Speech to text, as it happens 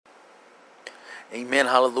Amen.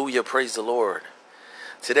 Hallelujah. Praise the Lord.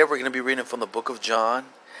 Today we're going to be reading from the book of John,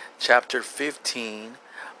 chapter 15,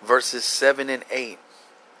 verses 7 and 8.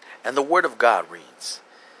 And the word of God reads,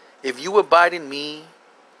 "If you abide in me,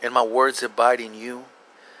 and my words abide in you,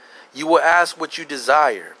 you will ask what you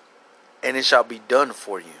desire, and it shall be done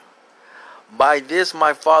for you. By this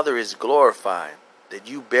my Father is glorified, that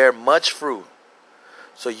you bear much fruit,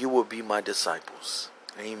 so you will be my disciples."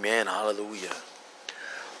 Amen. Hallelujah.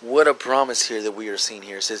 What a promise here that we are seeing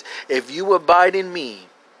here. It says, if you abide in me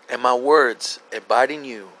and my words abide in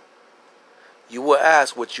you, you will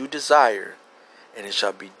ask what you desire and it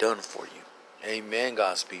shall be done for you. Amen,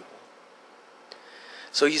 God's people.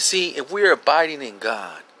 So you see, if we are abiding in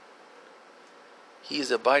God, He is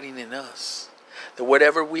abiding in us. That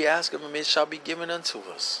whatever we ask of Him, it shall be given unto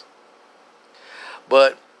us.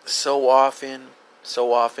 But so often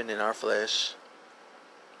in our flesh,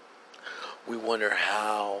 we wonder,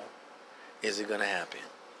 how is it going to happen?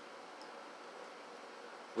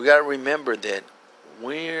 We got to remember that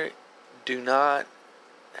we do not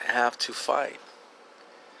have to fight.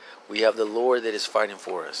 We have the Lord that is fighting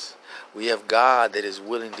for us. We have God that is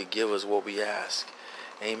willing to give us what we ask.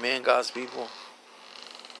 Amen, God's people.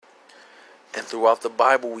 And throughout the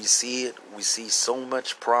Bible we see it. We see so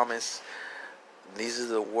much promise. This is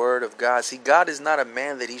the word of God. See, God is not a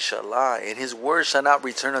man that He shall lie, and His word shall not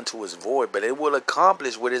return unto His void, but it will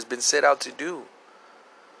accomplish what has been set out to do.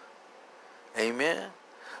 Amen.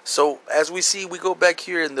 So as we see, we go back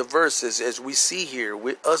here in the verses, as we see here,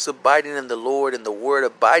 with us abiding in the Lord and the word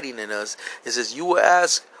abiding in us, it says, you will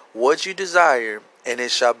ask what you desire, and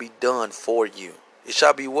it shall be done for you. It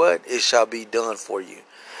shall be what? It shall be done for you.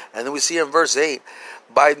 And then we see in verse 8,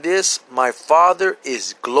 by this my Father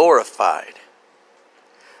is glorified,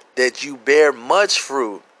 that you bear much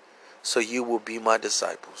fruit, so you will be my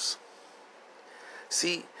disciples.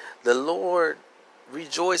 See, the Lord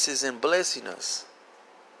rejoices in blessing us.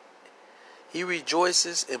 He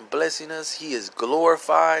rejoices in blessing us. He is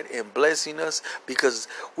glorified in blessing us because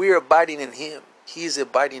we are abiding in Him. He is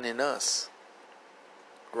abiding in us.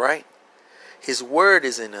 Right? His word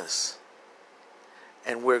is in us.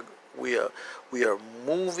 And we are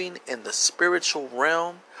moving in the spiritual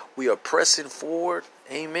realm. We are pressing forward.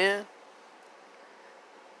 Amen.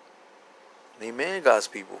 Amen, God's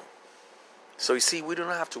people. So you see, we don't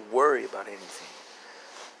have to worry about anything.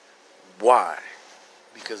 Why?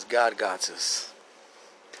 Because God got us.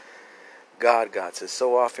 God got us.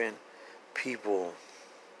 So often people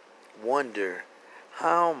wonder,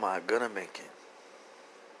 how am I going to make it?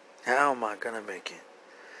 How am I going to make it?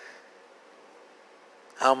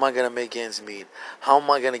 How am I going to make ends meet? How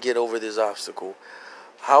am I going to get over this obstacle?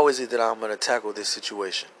 How is it that I'm going to tackle this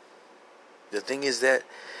situation? The thing is that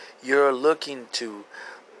you're looking to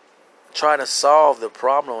try to solve the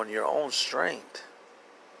problem on your own strength.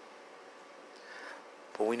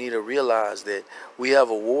 But we need to realize that we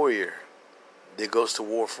have a warrior that goes to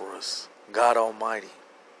war for us, God Almighty.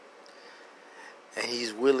 And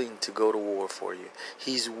He's willing to go to war for you.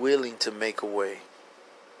 He's willing to make a way.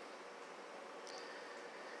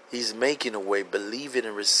 He's making a way. Believe it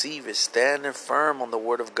and receive it. Standing firm on the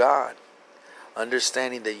word of God.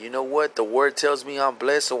 Understanding that, you know what? The word tells me I'm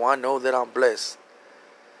blessed, so I know that I'm blessed.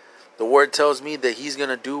 The word tells me that He's going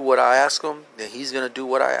to do what I ask Him, then He's going to do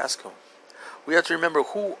what I ask Him. We have to remember,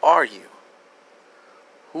 who are you?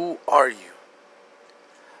 Who are you?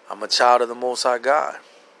 I'm a child of the Most High God.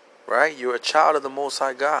 Right? You're a child of the Most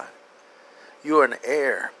High God. You're an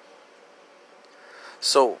heir.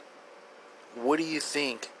 So, what do you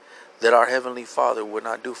think that our Heavenly Father would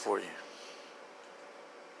not do for you?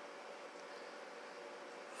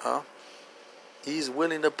 Huh? He's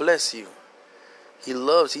willing to bless you. He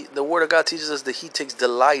loves. The Word of God teaches us that He takes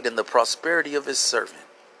delight in the prosperity of His servant.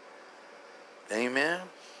 Amen.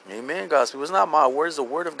 Amen, God's people. It's not my word, it's the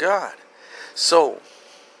word of God. So,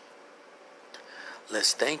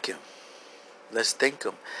 let's thank Him. Let's thank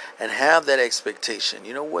Him. And have that expectation.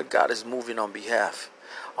 You know what? God is moving on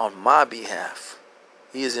my behalf.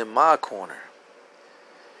 He is in my corner.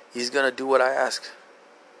 He's going to do what I ask.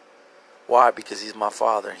 Why? Because He's my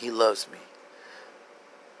Father. He loves me.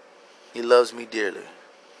 He loves me dearly.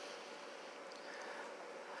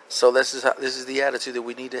 So this is the attitude that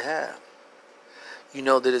we need to have. You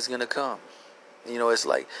know that it's going to come. You know, it's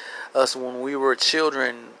like us when we were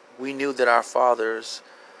children, we knew that our fathers,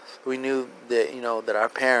 we knew that, that our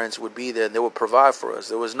parents would be there and they would provide for us.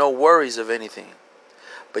 There was no worries of anything.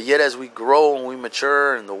 But yet as we grow and we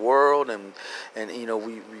mature in the world and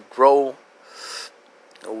we grow,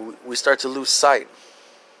 we start to lose sight.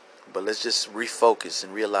 But let's just refocus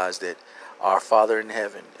and realize that our Father in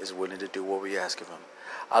heaven is willing to do what we ask of Him.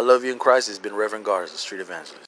 I love you in Christ. It's been Reverend Garza, Street Evangelist.